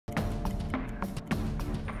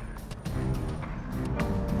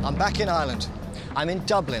I'm back in Ireland. I'm in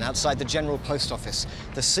Dublin, outside the General Post Office,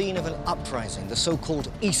 the scene of an uprising, the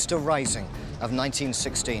so-called Easter Rising of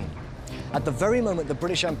 1916. At the very moment the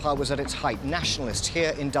British Empire was at its height, nationalists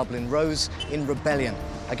here in Dublin rose in rebellion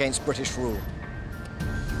against British rule.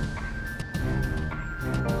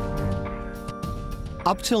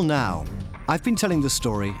 Up till now, I've been telling the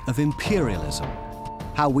story of imperialism,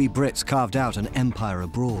 how we Brits carved out an empire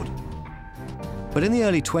abroad. But in the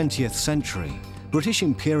early 20th century, British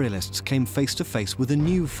imperialists came face to face with a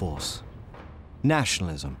new force: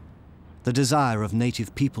 nationalism, the desire of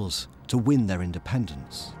native peoples to win their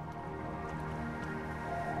independence.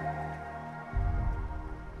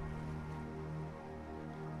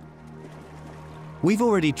 We've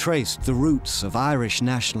already traced the roots of Irish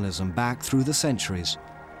nationalism back through the centuries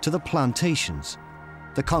to the plantations,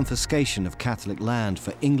 the confiscation of Catholic land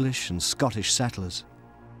for English and Scottish settlers.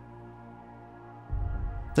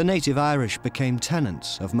 The native Irish became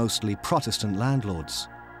tenants of mostly Protestant landlords,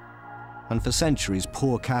 and for centuries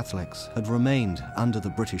poor Catholics had remained under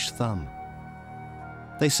the British thumb.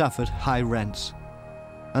 They suffered high rents,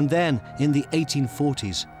 and then in the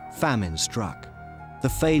 1840s, famine struck, the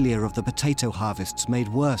failure of the potato harvests made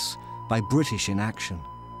worse by British inaction.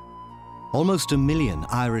 Almost 1 million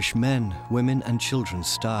Irish men, women and children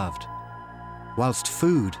starved, whilst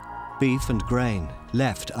food, beef and grain,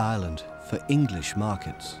 left Ireland for English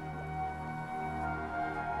markets.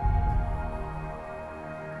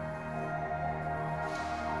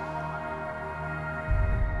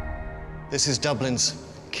 This is Dublin's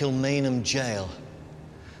Kilmainham jail,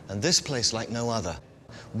 and this place, like no other,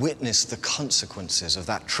 witnessed the consequences of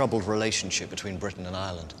that troubled relationship between Britain and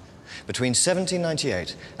Ireland. Between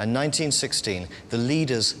 1798 and 1916, the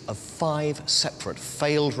leaders of 5 separate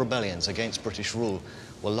failed rebellions against British rule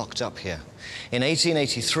were locked up here. In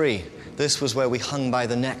 1883, this was where we hung by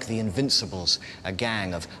the neck the Invincibles, a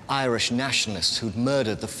gang of Irish nationalists who'd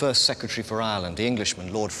murdered the first Secretary for Ireland, the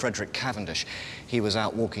Englishman, Lord Frederick Cavendish. He was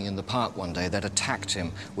out walking in the park one day. They'd attacked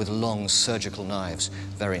him with long surgical knives.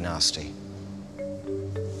 Very nasty.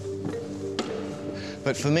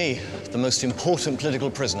 But for me, the most important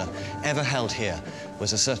political prisoner ever held here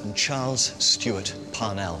was a certain Charles Stewart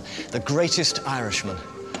Parnell, the greatest Irishman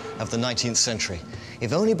of the 19th century,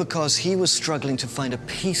 if only because he was struggling to find a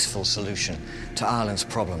peaceful solution to Ireland's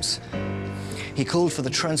problems. He called for the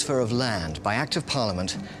transfer of land by Act of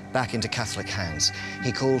Parliament back into Catholic hands.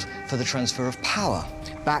 He called for the transfer of power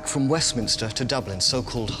back from Westminster to Dublin,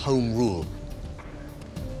 so-called Home Rule.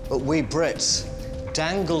 But we Brits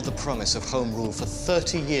dangled the promise of Home Rule for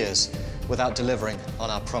 30 years without delivering on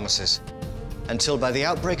our promises, until by the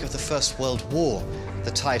outbreak of the First World War,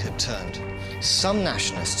 the tide had turned. Some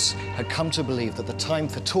nationalists had come to believe that the time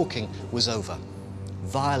for talking was over.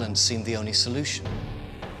 Violence seemed the only solution.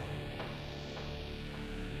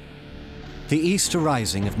 The Easter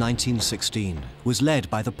Rising of 1916 was led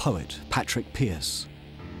by the poet Patrick Pearse.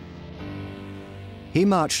 He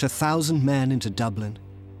marched 1,000 men into Dublin.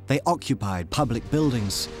 They occupied public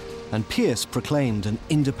buildings, and Pearse proclaimed an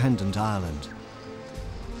independent Ireland.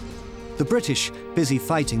 The British, busy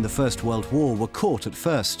fighting the First World War, were caught at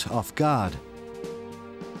first off guard.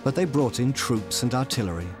 But they brought in troops and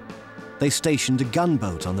artillery. They stationed a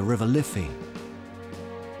gunboat on the River Liffey.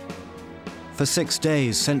 For 6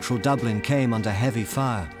 days, central Dublin came under heavy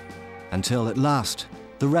fire, until at last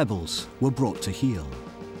the rebels were brought to heel.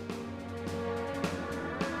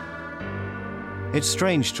 It's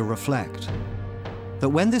strange to reflect that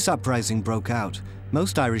when this uprising broke out,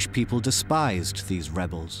 most Irish people despised these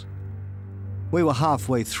rebels. We were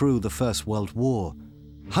halfway through the First World War.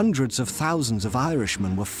 Hundreds of thousands of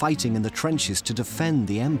Irishmen were fighting in the trenches to defend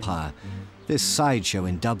the empire. This sideshow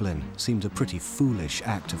in Dublin seemed a pretty foolish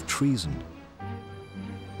act of treason.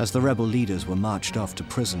 As the rebel leaders were marched off to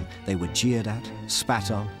prison, they were jeered at,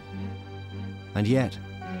 spat on. And yet,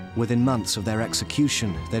 within months of their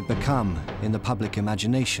execution, they'd become, in the public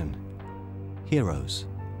imagination, heroes.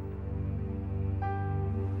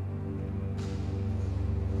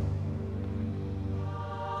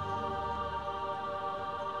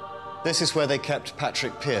 This is where they kept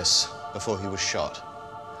Patrick Pearse before he was shot.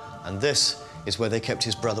 And this is where they kept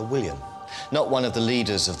his brother William, not one of the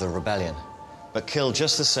leaders of the rebellion, but killed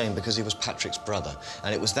just the same because he was Patrick's brother.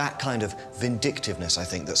 And it was that kind of vindictiveness, I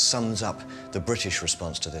think, that sums up the British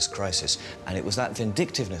response to this crisis. And it was that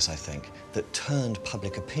vindictiveness, I think, that turned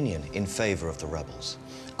public opinion in favour of the rebels.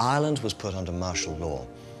 Ireland was put under martial law,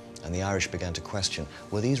 and the Irish began to question,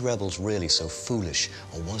 were these rebels really so foolish,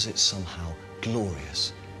 or was it somehow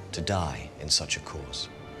glorious to die in such a cause?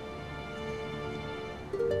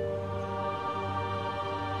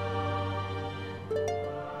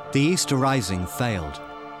 The Easter Rising failed,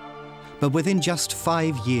 But within just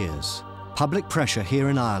 5 years, public pressure here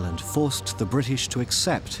in Ireland forced the British to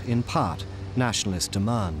accept, in part, nationalist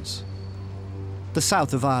demands. The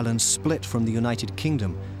south of Ireland split from the United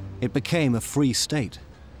Kingdom. It became a free state.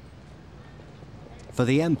 For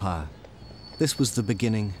the Empire, this was the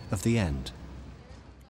beginning of the end.